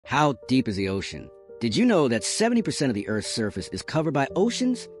How deep is the ocean? Did you know that 70% of the Earth's surface is covered by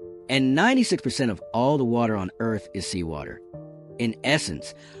oceans? And 96% of all the water on Earth is seawater. In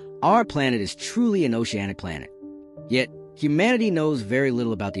essence, our planet is truly an oceanic planet. Yet, humanity knows very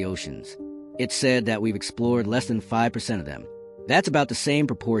little about the oceans. It's said that we've explored less than 5% of them. That's about the same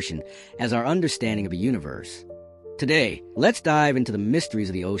proportion as our understanding of the universe. Today, let's dive into the mysteries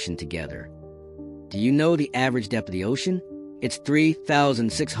of the ocean together. Do you know the average depth of the ocean? It's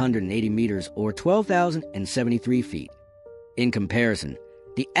 3,680 meters or 12,073 feet. In comparison,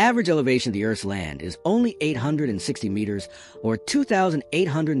 the average elevation of the Earth's land is only 860 meters or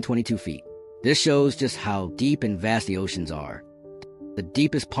 2,822 feet. This shows just how deep and vast the oceans are. The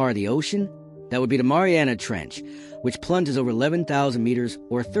deepest part of the ocean? That would be the Mariana Trench, which plunges over 11,000 meters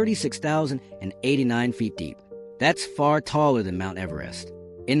or 36,089 feet deep. That's far taller than Mount Everest.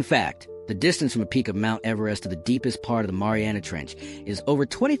 In fact, the distance from the peak of Mount Everest to the deepest part of the Mariana Trench is over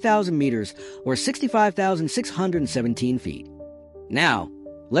 20,000 meters or 65,617 feet. Now,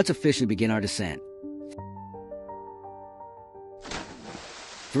 let's officially begin our descent.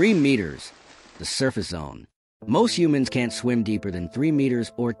 3 meters, the surface zone. Most humans can't swim deeper than 3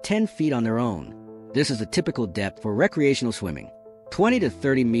 meters or 10 feet on their own. This is the typical depth for recreational swimming. 20 to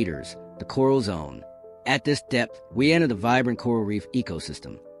 30 meters, the coral zone. At this depth, we enter the vibrant coral reef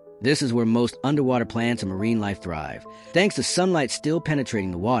ecosystem. This is where most underwater plants and marine life thrive, thanks to sunlight still penetrating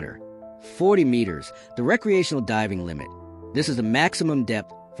the water. 40 meters, the recreational diving limit. This is the maximum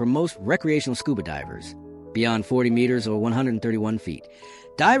depth for most recreational scuba divers. Beyond 40 meters or 131 feet,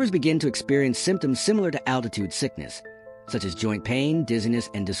 divers begin to experience symptoms similar to altitude sickness, such as joint pain,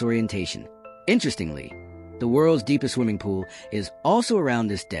 dizziness, and disorientation. Interestingly, the world's deepest swimming pool is also around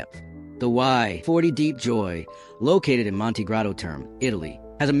this depth. The Y40 Deep Joy, located in Monte Grotto Terme, Italy,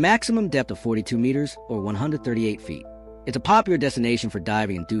 has a maximum depth of 42 meters or 138 feet. It's a popular destination for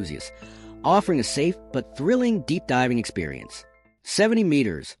diving enthusiasts, offering a safe but thrilling deep diving experience. 70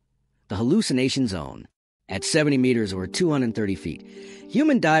 meters, the hallucination zone. At 70 meters or 230 feet,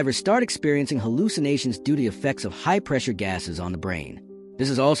 human divers start experiencing hallucinations due to the effects of high-pressure gases on the brain.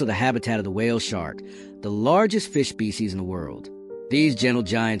 This is also the habitat of the whale shark, the largest fish species in the world. These gentle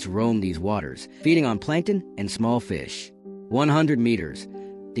giants roam these waters, feeding on plankton and small fish. 100 meters,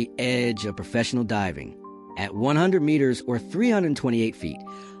 the edge of professional diving. At 100 meters or 328 feet,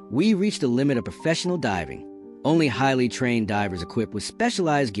 we reach the limit of professional diving. Only highly trained divers equipped with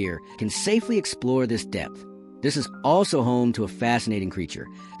specialized gear can safely explore this depth. This is also home to a fascinating creature,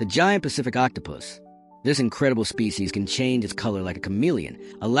 the giant Pacific octopus. This incredible species can change its color like a chameleon,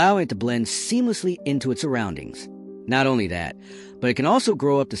 allowing it to blend seamlessly into its surroundings. Not only that, but it can also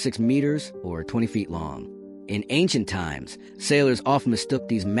grow up to 6 meters or 20 feet long. In ancient times, sailors often mistook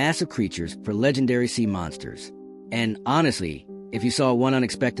these massive creatures for legendary sea monsters. And honestly, if you saw one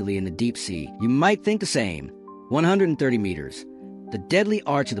unexpectedly in the deep sea, you might think the same. 130 meters, the deadly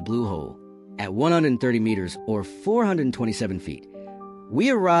arch of the blue hole. At 130 meters or 427 feet, we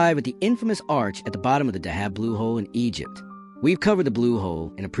arrive at the infamous arch at the bottom of the Dahab Blue Hole in Egypt. We've covered the Blue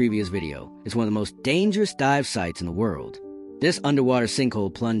Hole in a previous video. It's one of the most dangerous dive sites in the world. This underwater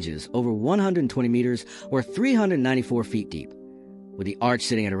sinkhole plunges over 120 meters or 394 feet deep, with the arch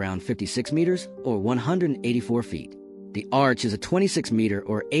sitting at around 56 meters or 184 feet. The arch is a 26-meter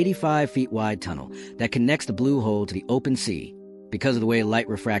or 85 feet wide tunnel that connects the Blue Hole to the open sea because of the way light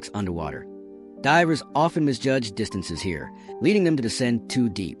refracts underwater. Divers often misjudge distances here, leading them to descend too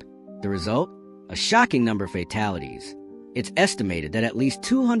deep. The result? A shocking number of fatalities. It's estimated that at least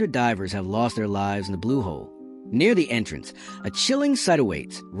 200 divers have lost their lives in the Blue Hole. Near the entrance, a chilling sight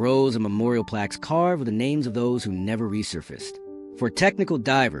awaits, rows of memorial plaques carved with the names of those who never resurfaced. For technical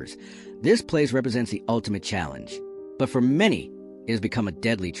divers, this place represents the ultimate challenge. But for many, it has become a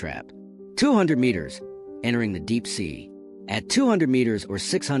deadly trap. 200 meters, entering the deep sea. At 200 meters or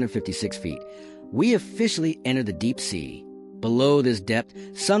 656 feet, we officially enter the deep sea. Below this depth,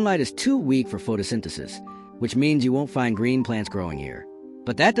 sunlight is too weak for photosynthesis, which means you won't find green plants growing here.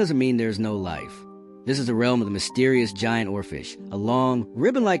 But that doesn't mean there's no life. This is the realm of the mysterious giant oarfish, a long,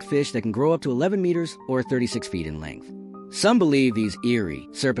 ribbon-like fish that can grow up to 11 meters or 36 feet in length. Some believe these eerie,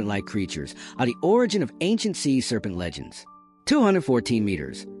 serpent-like creatures are the origin of ancient sea serpent legends. 214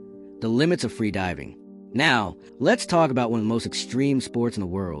 meters, the limits of free diving. Now, let's talk about one of the most extreme sports in the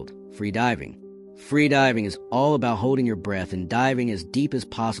world, free diving. Free diving is all about holding your breath and diving as deep as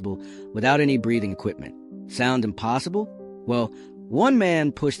possible without any breathing equipment. Sound impossible? Well, one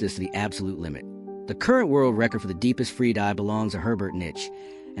man pushed this to the absolute limit. The current world record for the deepest free dive belongs to Herbert Nitsch,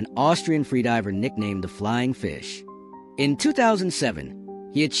 an Austrian freediver nicknamed the Flying Fish. In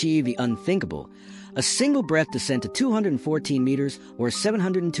 2007, he achieved the unthinkable, a single breath descent to 214 meters or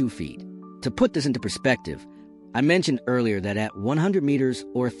 702 feet. To put this into perspective, I mentioned earlier that at 100 meters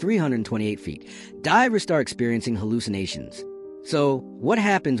or 328 feet, divers start experiencing hallucinations. So, what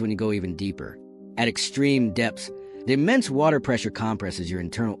happens when you go even deeper? At extreme depths, the immense water pressure compresses your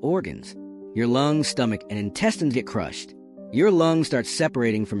internal organs. Your lungs, stomach, and intestines get crushed. Your lungs start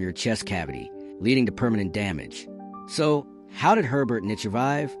separating from your chest cavity, leading to permanent damage. So, how did Herbert Nitz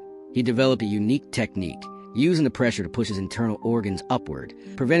survive? He developed a unique technique, using the pressure to push his internal organs upward,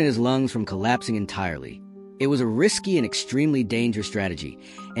 preventing his lungs from collapsing entirely. It was a risky and extremely dangerous strategy,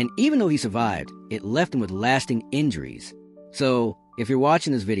 and even though he survived, it left him with lasting injuries. So, if you're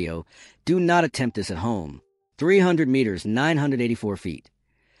watching this video, do not attempt this at home. 300 meters, 984 feet.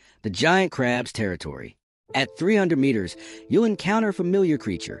 The giant crab's territory. At 300 meters, you'll encounter a familiar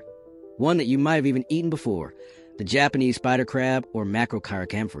creature, one that you might have even eaten before, the Japanese spider crab or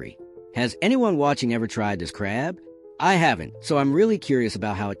Macrochirocamphory. Has anyone watching ever tried this crab? I haven't, so I'm really curious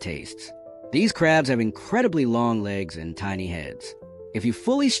about how it tastes. These crabs have incredibly long legs and tiny heads. If you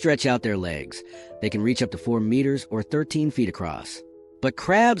fully stretch out their legs, they can reach up to 4 meters or 13 feet across. But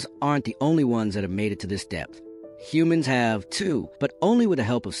crabs aren't the only ones that have made it to this depth. Humans have too, but only with the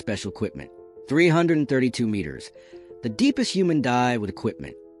help of special equipment. 332 meters. The deepest human dive with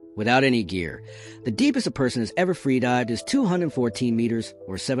equipment. Without any gear. The deepest a person has ever freedived is 214 meters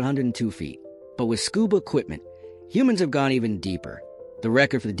or 702 feet. But with scuba equipment, humans have gone even deeper. The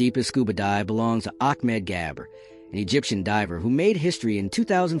record for the deepest scuba dive belongs to Ahmed Gabr, an Egyptian diver who made history in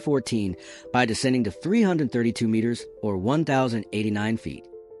 2014 by descending to 332 meters or 1,089 feet.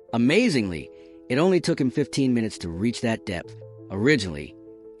 Amazingly, it only took him 15 minutes to reach that depth. Originally,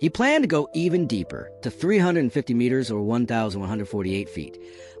 he planned to go even deeper, to 350 meters or 1,148 feet.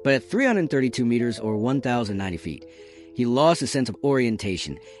 But at 332 meters or 1,090 feet, he lost his sense of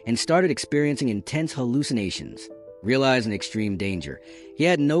orientation and started experiencing intense hallucinations. Realizing extreme danger, he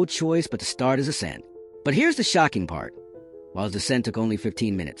had no choice but to start his ascent. But here's the shocking part. While his descent took only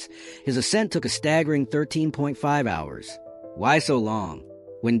 15 minutes, his ascent took a staggering 13.5 hours. Why so long?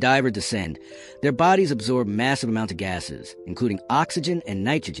 When divers descend, their bodies absorb massive amounts of gases, including oxygen and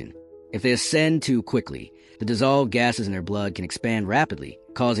nitrogen. If they ascend too quickly, the dissolved gases in their blood can expand rapidly,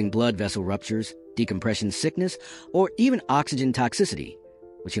 causing blood vessel ruptures, decompression sickness, or even oxygen toxicity,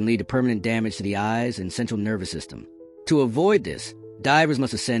 which can lead to permanent damage to the eyes and central nervous system. To avoid this, divers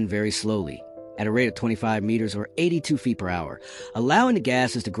must ascend very slowly, at a rate of 25 meters or 82 feet per hour, allowing the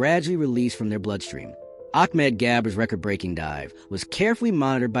gases to gradually release from their bloodstream. Ahmed Gabr's record-breaking dive was carefully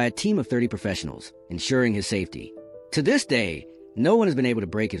monitored by a team of 30 professionals, ensuring his safety. To this day, no one has been able to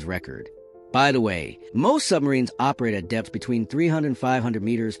break his record. By the way, most submarines operate at depths between 300 and 500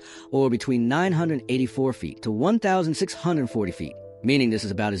 meters or between 984 feet to 1,640 feet, meaning this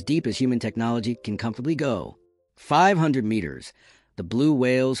is about as deep as human technology can comfortably go. 500 meters, the blue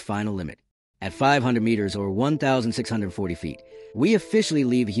whale's final limit. At 500 meters or 1,640 feet, we officially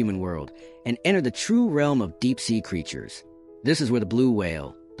leave the human world and enter the true realm of deep-sea creatures. This is where the blue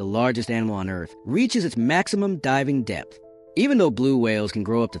whale, the largest animal on Earth, reaches its maximum diving depth. Even though blue whales can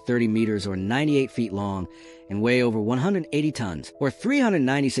grow up to 30 meters or 98 feet long and weigh over 180 tons or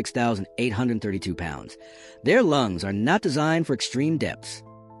 396,832 pounds, their lungs are not designed for extreme depths.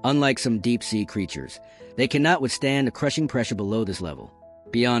 Unlike some deep-sea creatures, they cannot withstand the crushing pressure below this level.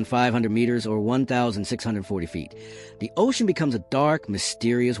 Beyond 500 meters or 1,640 feet, the ocean becomes a dark,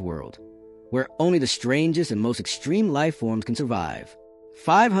 mysterious world, where only the strangest and most extreme life forms can survive.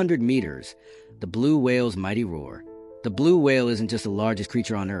 500 meters, the blue whale's mighty roar. The blue whale isn't just the largest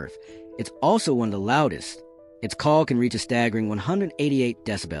creature on Earth, it's also one of the loudest. Its call can reach a staggering 188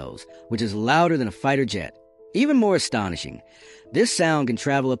 decibels, which is louder than a fighter jet. Even more astonishing, this sound can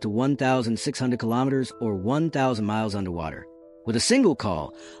travel up to 1,600 kilometers or 1,000 miles underwater. With a single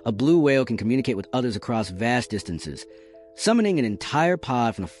call, a blue whale can communicate with others across vast distances, summoning an entire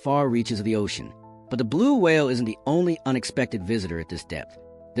pod from the far reaches of the ocean. But the blue whale isn't the only unexpected visitor at this depth.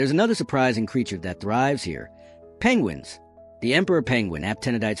 There's another surprising creature that thrives here. Penguins. The emperor penguin,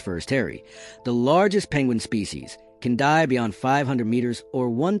 Aptenidites fursteri, the largest penguin species, can dive beyond 500 meters or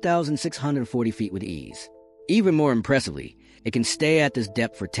 1,640 feet with ease. Even more impressively, it can stay at this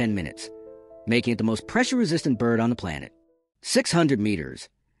depth for 10 minutes, making it the most pressure-resistant bird on the planet. 600 meters,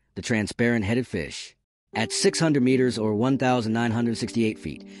 the transparent-headed fish. At 600 meters or 1,968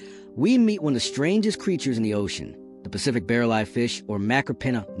 feet, we meet one of the strangest creatures in the ocean, the Pacific barrel-eye fish or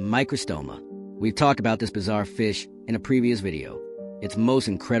Macropinna microstoma. We've talked about this bizarre fish in a previous video. Its most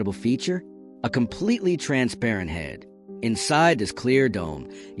incredible feature? A completely transparent head. Inside this clear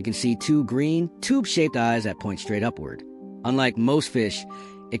dome, you can see two green, tube-shaped eyes that point straight upward. Unlike most fish,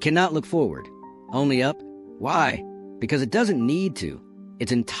 it cannot look forward. Only up? Why? Because it doesn't need to.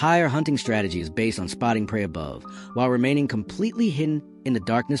 Its entire hunting strategy is based on spotting prey above, while remaining completely hidden in the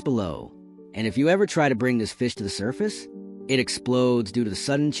darkness below. And if you ever try to bring this fish to the surface, it explodes due to the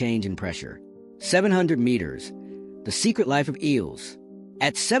sudden change in pressure. 700 meters. The secret life of eels.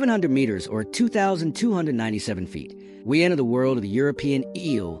 At 700 meters, or 2,297 feet, we enter the world of the European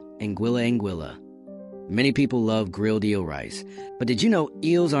eel, Anguilla anguilla. Many people love grilled eel rice, but did you know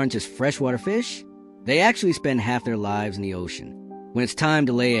eels aren't just freshwater fish? They actually spend half their lives in the ocean. When it's time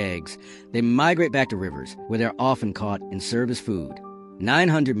to lay eggs, they migrate back to rivers, where they're often caught and served as food.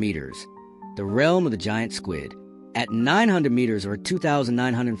 900 meters. The realm of the giant squid. At 900 meters, or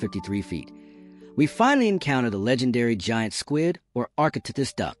 2,953 feet, we finally encounter the legendary giant squid, or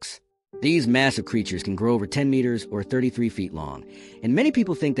Architeuthis ducks. These massive creatures can grow over 10 meters, or 33 feet long, and many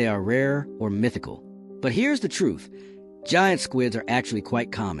people think they are rare or mythical. But here's the truth. Giant squids are actually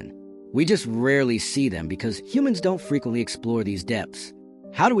quite common. We just rarely see them because humans don't frequently explore these depths.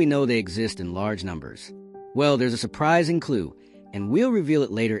 How do we know they exist in large numbers? Well, there's a surprising clue, and we'll reveal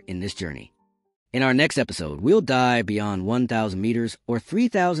it later in this journey. In our next episode, we'll dive beyond 1,000 meters, or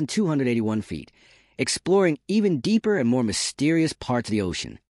 3,281 feet, exploring even deeper and more mysterious parts of the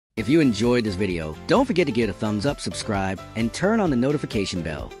ocean. If you enjoyed this video, don't forget to give it a thumbs up, subscribe, and turn on the notification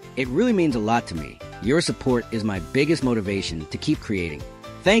bell. It really means a lot to me. Your support is my biggest motivation to keep creating.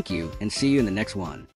 Thank you, and see you in the next one.